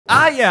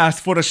I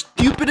asked for the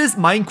stupidest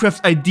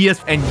Minecraft ideas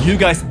and you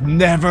guys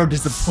never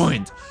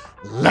disappoint.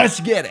 Let's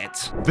get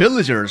it!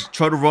 Villagers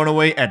try to run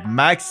away at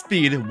max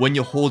speed when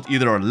you hold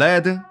either a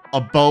lead, a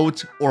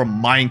boat, or a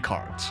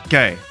minecart.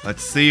 Okay,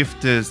 let's see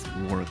if this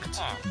worked.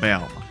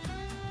 Bam.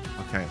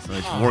 Okay, so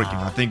it's working.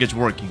 I think it's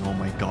working. Oh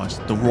my gosh,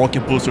 the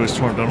rocket booster is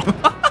turned on.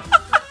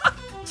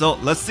 So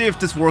let's see if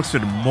this works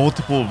with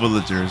multiple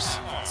villagers.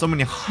 So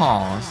many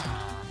halls.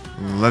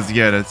 Let's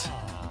get it.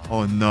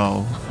 Oh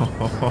no.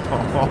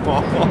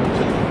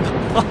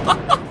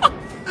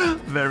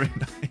 Very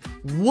nice.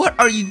 What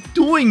are you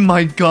doing,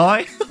 my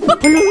guy?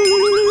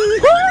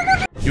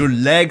 Your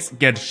legs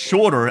get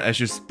shorter as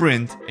you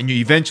sprint, and you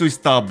eventually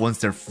stop once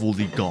they're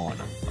fully gone.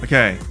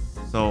 Okay,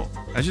 so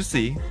as you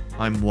see,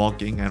 I'm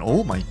walking, and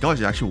oh my gosh,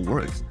 it actually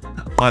works.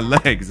 My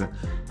legs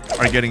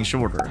are getting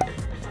shorter.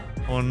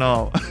 Oh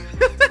no.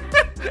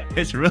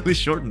 It's really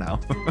short now.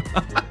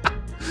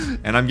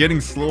 And I'm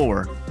getting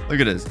slower. Look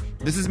at this.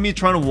 This is me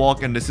trying to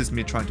walk, and this is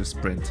me trying to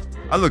sprint.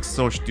 I look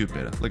so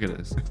stupid. Look at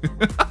this.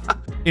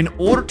 In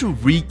order to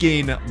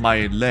regain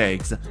my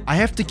legs, I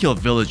have to kill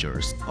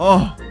villagers.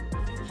 Oh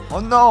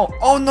no.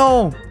 Oh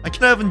no. I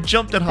can't even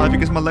jump that high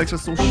because my legs are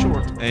so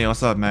short. Hey,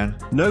 what's up, man?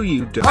 No,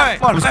 you don't. Hey,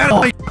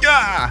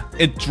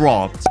 it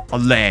dropped a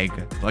leg.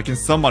 So I can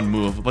somewhat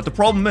move, but the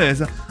problem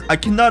is I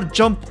cannot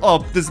jump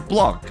up this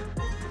block.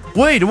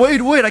 Wait.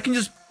 I can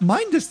just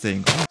mine this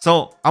thing.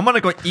 So I'm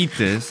gonna go eat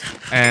this,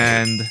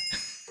 and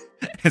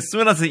as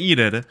soon as I eat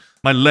it,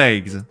 my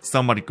legs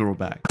somebody grow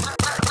back.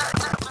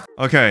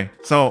 Okay,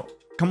 so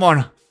come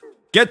on,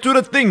 get to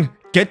the thing,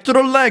 get to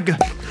the leg.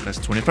 That's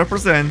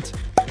 25%.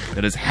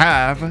 That is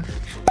half.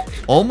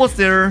 Almost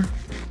there.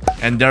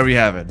 And there we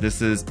have it.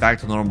 This is back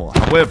to normal.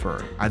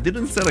 However, I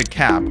didn't set a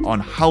cap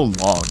on how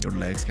long your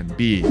legs can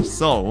be,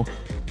 so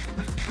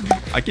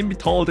I can be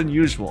taller than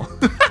usual.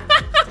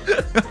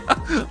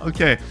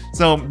 Okay,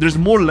 so there's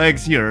more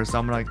legs here, so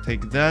I'm gonna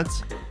take that.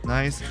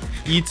 Nice.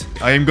 Eat.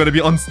 I am gonna be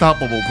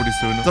unstoppable pretty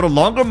soon. So the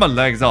longer my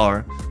legs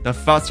are, the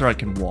faster I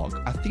can walk.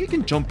 I think I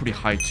can jump pretty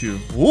high too.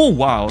 Oh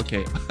wow,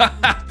 okay.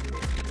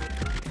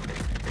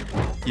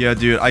 Yeah,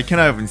 dude, I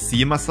cannot even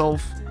see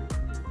myself.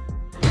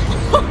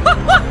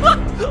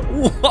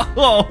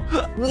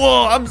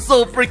 Whoa, I'm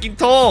so freaking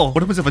tall.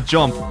 What happens if I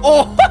jump?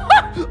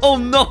 Oh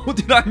no,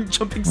 dude, I'm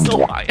jumping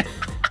so high.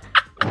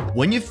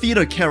 When you feed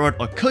a carrot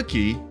a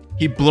cookie,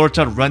 he blurts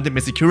out random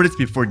insecurities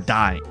before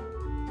dying.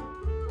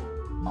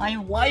 My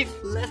wife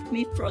left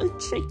me for a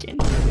chicken.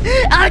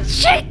 A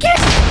chicken!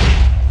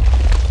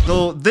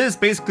 So this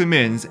basically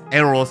means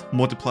arrows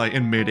multiply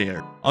in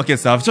midair. Okay,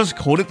 so I've just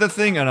coded the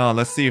thing, and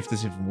let's see if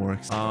this even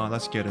works.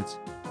 Let's get it.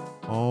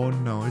 Oh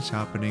no, it's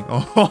happening.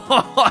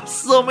 Oh,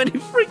 so many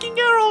freaking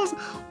arrows.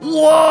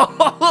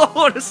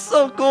 Whoa, that's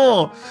so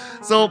cool.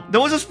 So that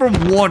was just from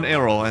one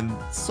arrow, and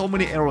so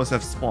many arrows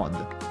have spawned.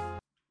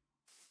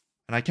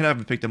 And I can't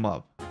even pick them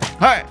up.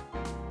 Hi!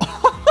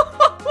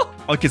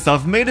 Okay, so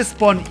I've made it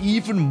spawn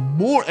even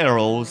more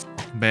arrows.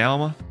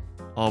 Bam.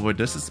 Oh, but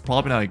this is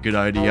probably not a good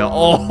idea.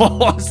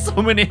 Oh, so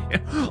many.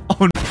 Oh,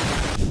 no.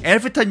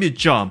 Every time you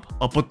jump,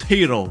 a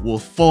potato will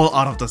fall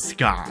out of the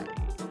sky.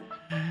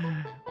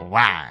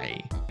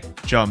 Why?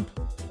 Jump.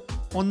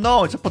 Oh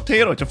no, it's a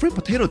potato. It's a free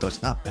potato though.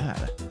 It's not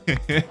bad.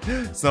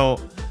 So,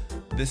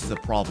 this is a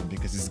problem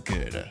because it's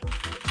good.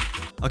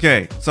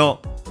 Okay, so,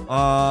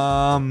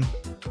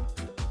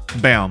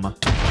 bam.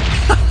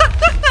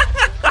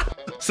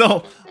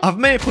 So, I've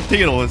made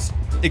potatoes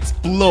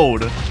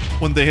explode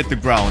when they hit the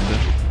ground.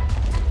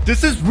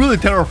 This is really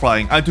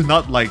terrifying. I do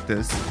not like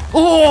this.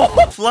 Oh!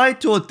 Fly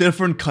to a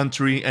different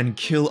country and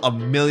kill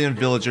 1,000,000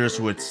 villagers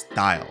with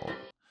style.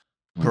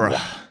 Bruh.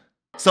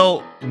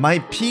 So, my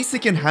PC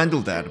can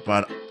handle that,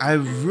 but I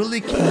really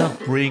cannot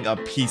bring a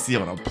PC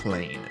on a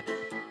plane.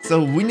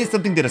 So we need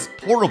something that is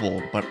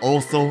portable, but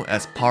also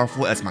as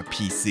powerful as my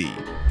PC.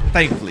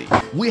 Thankfully,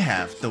 we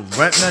have the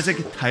Red Magic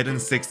Titan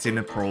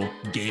 16 Pro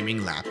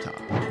gaming laptop.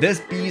 This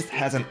beast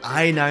has an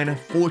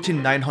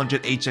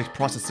i9-14900HX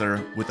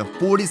processor with a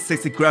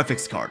 4060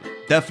 graphics card.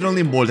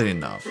 Definitely more than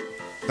enough.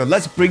 So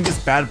let's bring this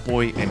bad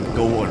boy and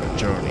go on a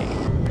journey.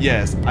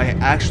 Yes, I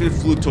actually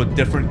flew to a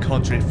different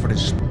country for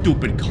this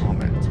stupid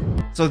comment.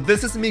 So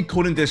this is me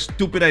coding this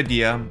stupid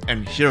idea,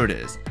 and here it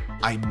is.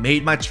 I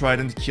made my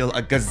trident kill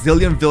a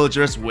gazillion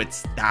villagers with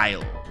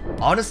style.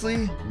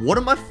 Honestly, one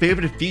of my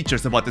favorite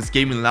features about this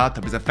gaming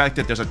laptop is the fact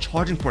that there's a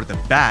charging port at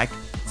the back,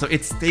 so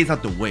it stays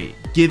out the way,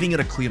 giving it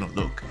a cleaner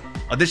look.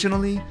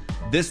 Additionally,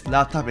 this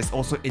laptop is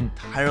also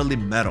entirely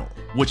metal,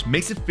 which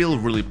makes it feel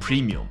really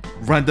premium.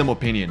 Random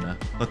opinion,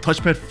 the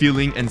touchpad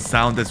feeling and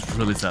sound is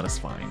really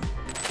satisfying.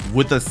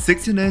 With a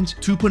 16-inch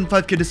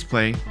 2.5K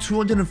display,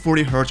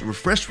 240Hz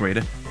refresh rate,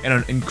 and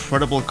an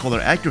incredible color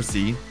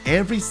accuracy,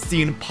 every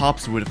scene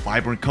pops with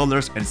vibrant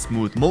colors and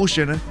smooth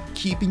motion,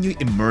 keeping you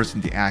immersed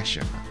in the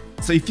action.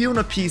 So if you own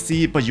a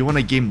PC but you want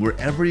to game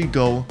wherever you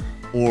go,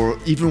 or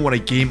even want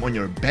to game on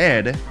your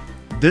bed,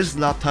 this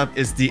laptop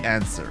is the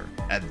answer.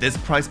 At this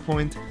price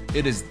point,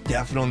 it is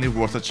definitely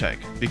worth a check,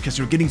 because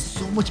you're getting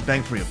so much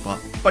bang for your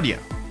buck. But yeah,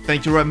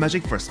 thank you Red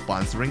Magic for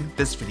sponsoring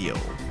this video.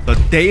 The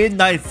day and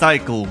night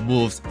cycle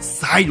moves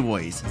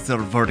sideways instead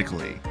of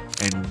vertically.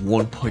 And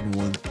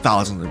 1.1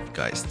 thousand of you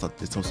guys thought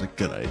this was a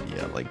good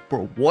idea. Like,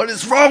 bro, what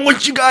is wrong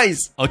with you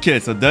guys? Okay,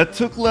 so that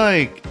took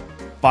like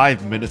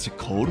 5 minutes of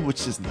code,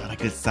 which is not a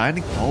good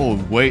sign.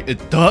 Oh, wait,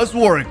 it does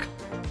work.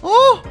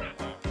 Oh,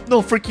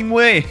 no freaking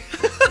way.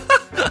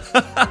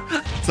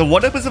 So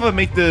what happens if I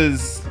make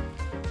this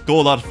go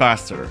a lot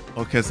faster?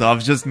 Okay, so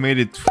I've just made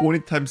it 20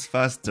 times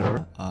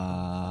faster.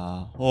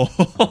 Oh,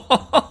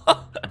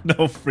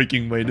 no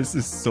freaking way. This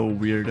is so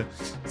weird.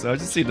 So I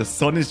just see the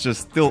sun is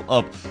just still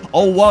up.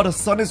 Oh wow, the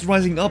sun is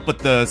rising up, but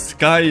the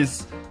sky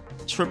is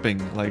tripping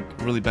like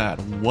really bad.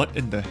 What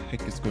in the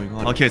heck is going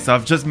on? Okay, so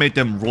I've just made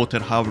them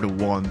rotate however they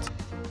want.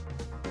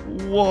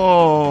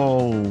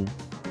 Whoa.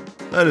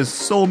 That is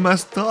so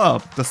messed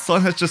up. The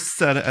sun has just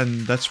set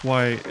and that's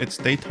why it's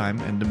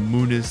daytime and the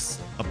moon is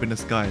up in the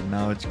sky.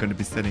 Now it's gonna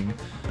be setting.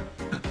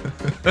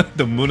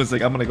 The moon is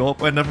like, I'm gonna go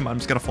up. Wait, never mind, I'm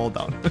just gonna fall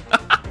down.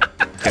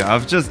 Yeah,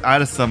 I've just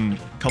added some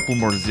couple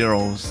more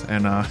zeros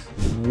and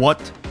what?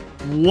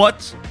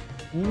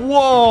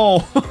 Whoa!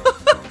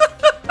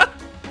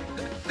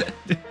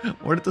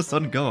 Where did the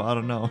sun go? I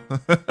don't know.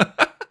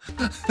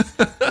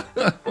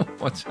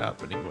 What's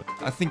happening?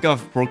 I think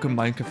I've broken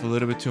Minecraft a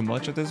little bit too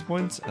much at this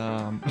point.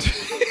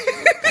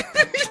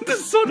 The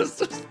sun is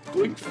just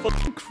going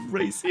fucking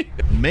crazy.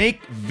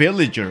 Make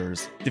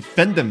villagers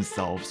defend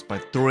themselves by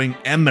throwing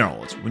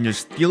emeralds when you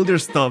steal their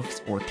stuff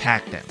or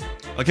attack them.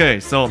 Okay,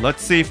 so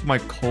let's see if my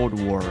code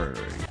works.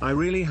 I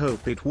really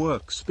hope it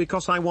works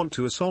because I want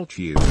to assault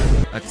you.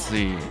 Let's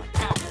see.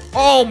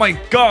 Oh my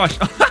gosh!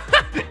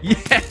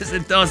 Yes,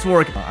 it does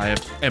work. I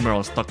have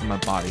emeralds stuck in my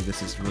body.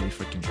 This is really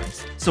freaking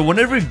nice. So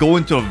whenever you go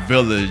into a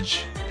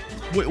village...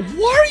 Wait,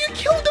 why are you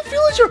killing the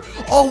villager?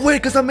 Oh wait,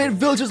 because I made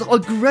villagers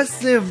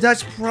aggressive.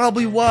 That's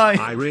probably why.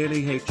 I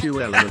really hate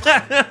you, Element.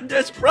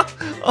 That's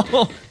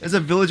oh, there's a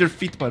villager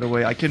feet, by the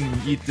way. I can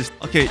eat this.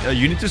 Okay,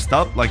 you need to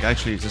stop. Like,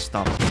 actually, just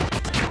stop.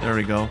 There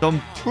we go. So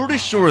I'm pretty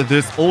sure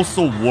this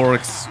also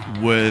works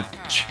with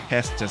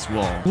chests as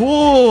well.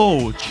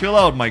 Whoa, chill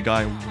out, my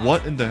guy.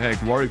 What in the heck?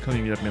 Why are you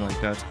coming at me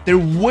like that? They're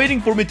waiting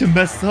for me to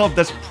mess up.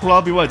 That's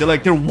probably why.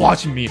 They're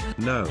watching me.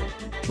 No,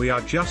 we are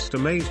just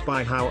amazed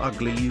by how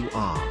ugly you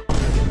are.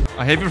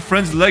 I have your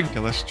friend's leg. Okay,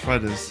 let's try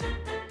this.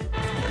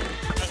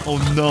 Oh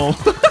no.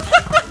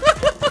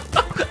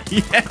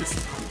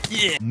 Yes.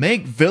 Yeah.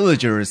 Make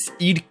villagers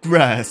eat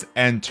grass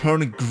and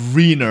turn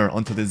greener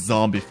until they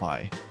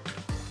zombify.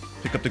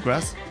 Pick up the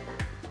grass.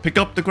 Pick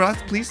up the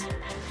grass, please.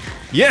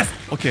 Yes!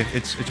 Okay,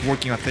 it's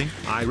working, I think.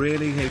 I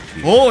really hate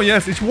you. Oh,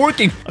 yes, it's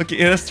working! Okay,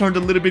 it has turned a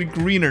little bit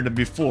greener than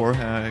before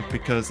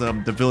because the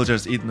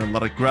villager's eaten a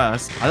lot of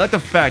grass. I like the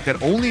fact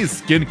that only his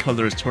skin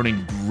color is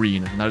turning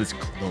green, not his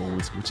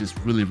clothes, which is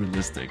really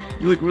realistic.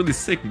 You look really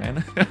sick,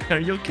 man. Are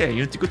you okay?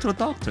 You need to go to the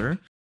doctor.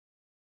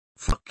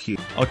 Fuck you.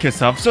 Okay,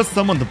 so I've just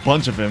summoned a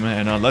bunch of them,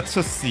 and let's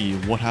just see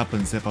what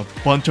happens if a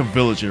bunch of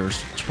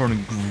villagers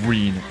turn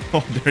green.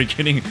 Oh, they're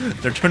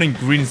turning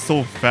green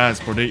so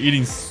fast, bro. They're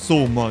eating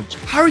so much.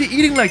 How are you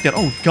eating like that?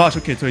 Oh gosh,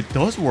 okay, so it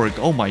does work.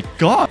 Oh my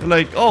god.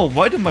 Like, oh,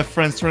 why did my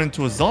friends turn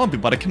into a zombie?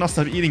 But I cannot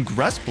stop eating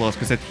grass blocks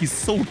because he's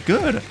so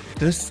good.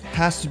 This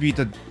has to be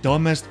the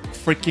dumbest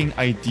freaking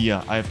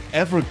idea I've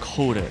ever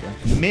coded.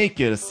 Make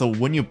it so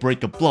when you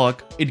break a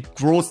block, it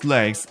grows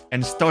legs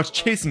and starts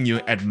chasing you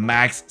at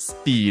max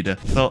speed.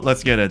 So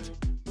let's get it.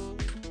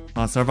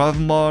 Survival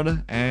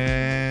mode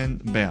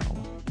and bam.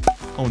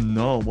 Oh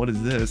no, what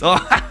is this?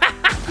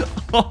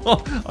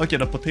 Oh, okay,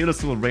 the potatoes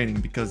still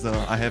raining because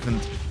I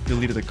haven't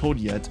deleted the code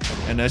yet.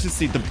 And as you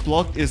see, the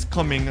block is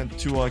coming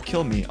to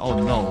kill me. Oh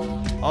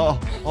no.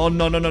 Oh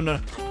no.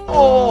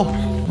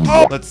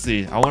 Oh. Let's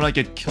see. I want to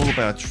get killed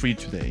by a tree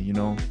today, you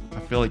know? I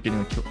feel like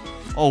getting a kill.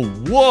 Oh,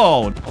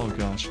 whoa. Oh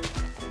gosh.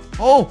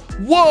 Oh,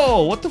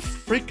 whoa. What the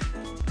frick?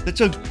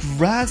 That's a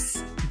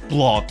grass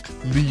block.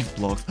 Leaf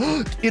blocks.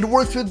 It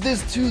works with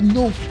this too.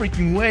 No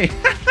freaking way.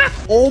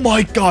 Oh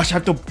my gosh. I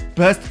have the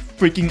best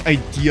freaking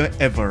idea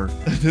ever.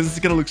 This is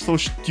gonna look so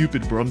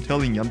stupid, bro. I'm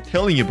telling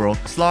you, bro.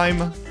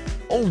 Slime.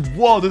 Oh,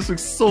 wow. This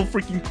looks so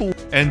freaking cool.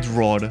 End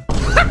rod.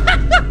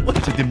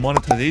 What's a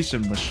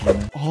demonetization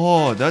machine?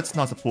 Oh, that's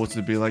not supposed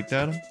to be like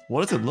that.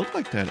 What does it look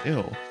like that?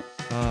 Ew.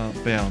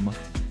 Bam.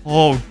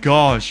 Oh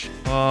gosh.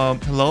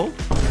 Hello?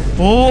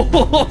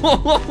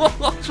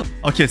 Oh.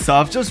 Okay, so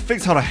I've just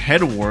fixed how the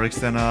head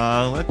works, and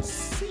let's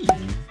see.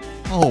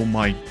 Oh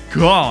my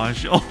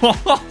gosh.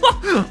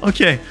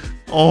 Okay.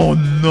 Oh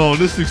no,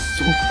 this is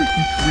so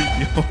freaking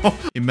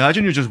creepy.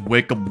 Imagine you just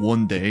wake up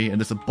one day and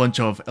there's a bunch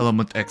of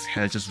Element X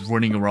heads just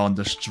running around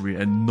the street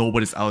and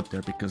nobody's out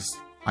there because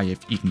I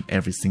have eaten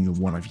every single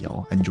one of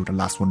y'all and you're the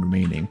last one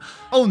remaining.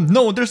 Oh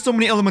no, there's so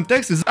many Element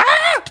X's.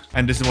 Ah!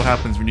 And this is what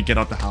happens when you get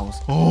out the house.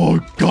 Oh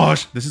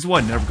gosh, this is why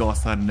I never go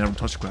outside and never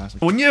touch grass.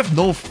 When you have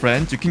no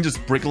friends, you can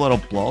just break a lot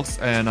of blocks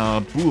and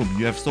boom,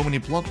 you have so many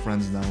block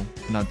friends now.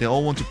 Now they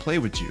all want to play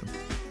with you.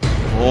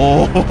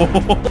 Oh,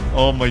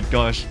 oh my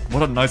gosh,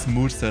 what a nice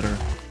mood setter.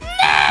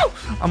 No!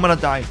 I'm gonna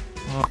die.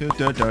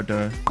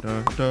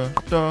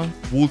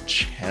 Will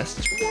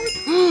chest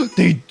work?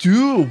 They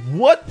do.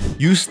 What?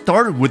 You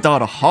start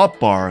without a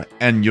hotbar,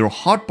 and your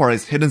hotbar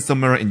is hidden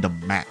somewhere in the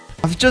map.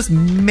 I've just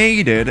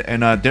made it,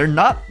 and they're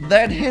not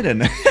that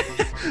hidden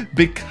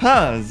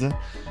because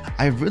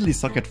I really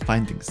suck at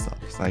finding stuff.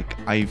 It's like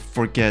I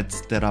forget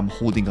that I'm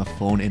holding a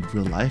phone in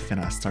real life, and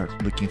I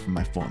start looking for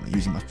my phone,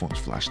 using my phone's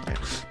flashlight.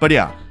 But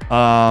yeah,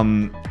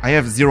 I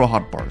have 0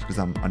 hotbars because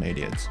I'm an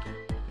idiot.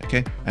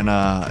 Okay, and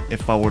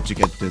if I were to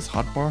get this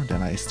hotbar,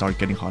 then I start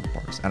getting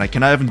hotbars, and I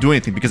cannot even do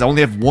anything because I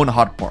only have 1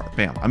 hotbar.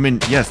 Bam. I mean,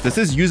 yes, this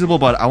is usable,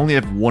 but I only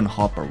have 1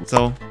 hotbar.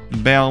 So,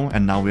 bam,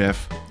 and now we have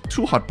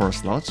 2 hotbar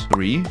slots.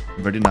 3,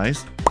 very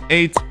nice.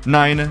 8,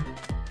 9,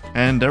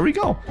 and there we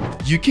go.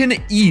 You can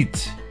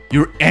eat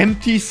your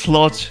empty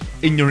slot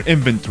in your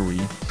inventory.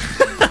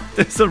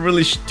 That's a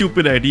really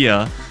stupid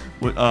idea,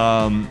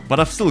 but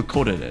I've still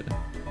coded it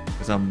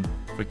because I'm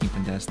freaking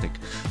fantastic.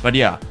 But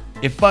yeah,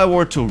 if I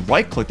were to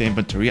right-click the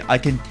inventory, I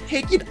can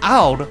take it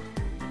out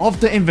of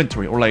the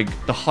inventory, or like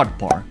the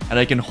hotbar, and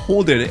I can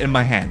hold it in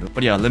my hand.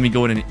 But yeah, let me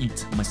go in and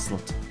eat my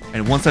slot.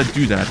 And once I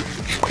do that,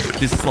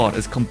 this slot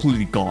is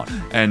completely gone.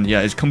 And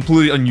yeah, it's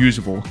completely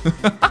unusable.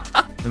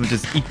 Let me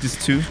just eat this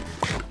too.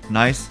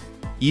 Nice.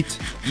 Eat,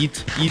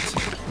 eat, eat.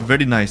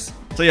 Very nice.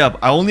 So yeah,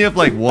 I only have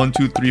like 1,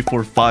 2, 3,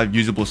 4, 5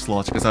 usable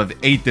slots because I've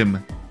ate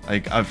them.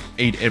 Like, I've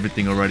ate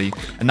everything already,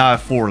 and now I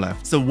have 4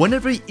 left. So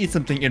whenever you eat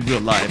something in real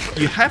life,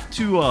 you have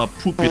to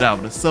poop it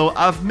out. So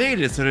I've made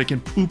it so that you can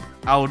poop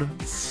out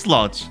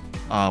slots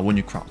when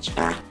you crouch.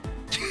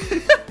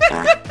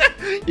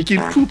 You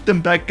can poop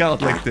them back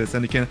out like this,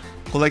 and you can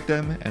collect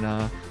them, and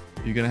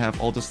you're gonna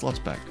have all the slots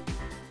back.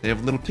 They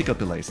have a little pickup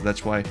delay, so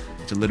that's why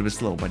it's a little bit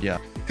slow, but yeah.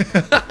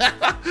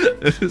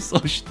 This is so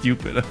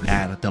stupid.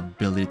 And the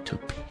ability to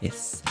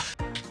piss.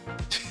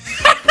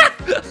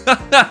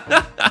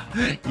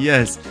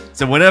 Yes,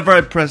 so whenever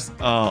I press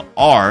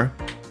R,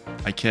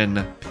 I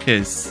can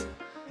piss.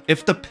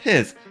 If the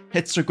piss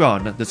hits the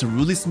ground, there's a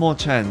really small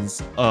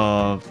chance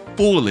of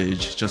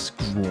foliage just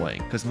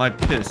growing, because my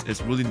piss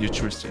is really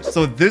nutritious.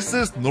 So this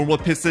is normal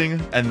pissing,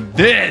 and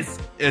this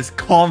is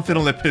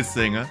confidently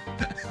pissing.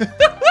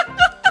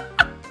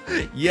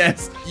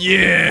 Yes,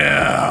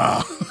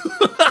 yeah.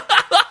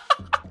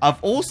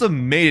 I've also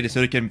made it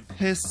so you can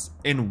piss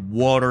in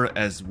water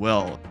as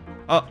well.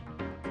 Oh,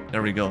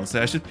 there we go.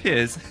 So I should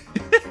piss.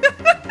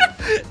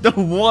 The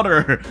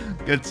water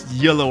gets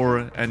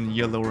yellower and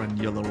yellower and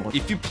yellower.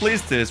 If you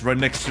place this right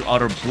next to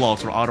other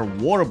blocks or other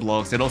water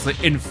blocks, it also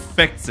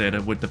infects it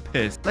with the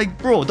piss. Like,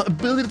 bro, the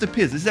ability to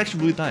piss is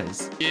actually really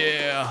nice.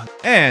 Yeah.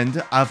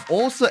 And I've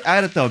also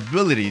added the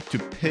ability to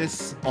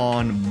piss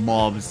on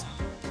mobs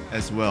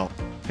as well.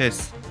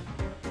 Piss.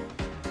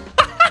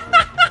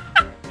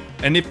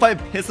 And if I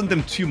piss on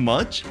them too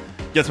much,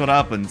 guess what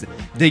happens?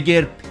 They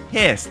get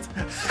pissed.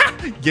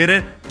 Get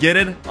it? Get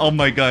it? Oh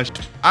my gosh.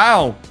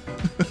 Ow!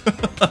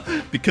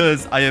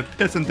 Because I have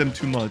pissed on them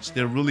too much.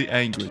 They're really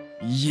angry.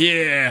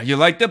 Yeah! You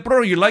like that,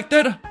 bro? You like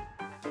that?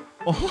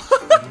 Oh.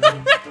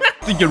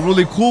 Think you're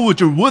really cool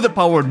with your wither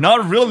power.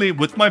 Not really.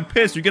 With my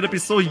piss, you're gonna be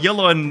so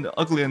yellow and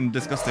ugly and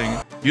disgusting.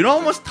 You know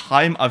how much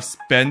time I've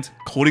spent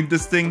coding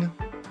this thing?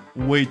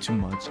 Way too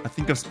much. I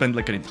think I've spent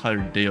like an entire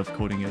day of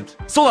coding it.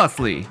 So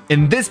lastly,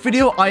 in this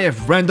video, I have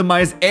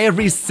randomized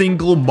every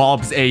single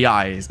mob's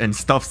AIs, and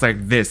stuff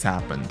like this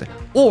happened.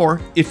 Or,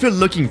 if you're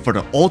looking for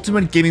the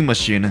ultimate gaming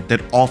machine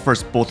that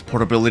offers both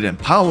portability and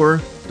power,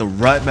 the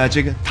Red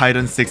Magic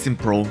Titan 16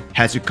 Pro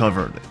has you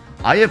covered.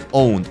 I have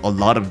owned a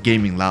lot of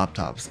gaming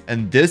laptops,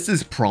 and this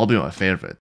is probably my favorite.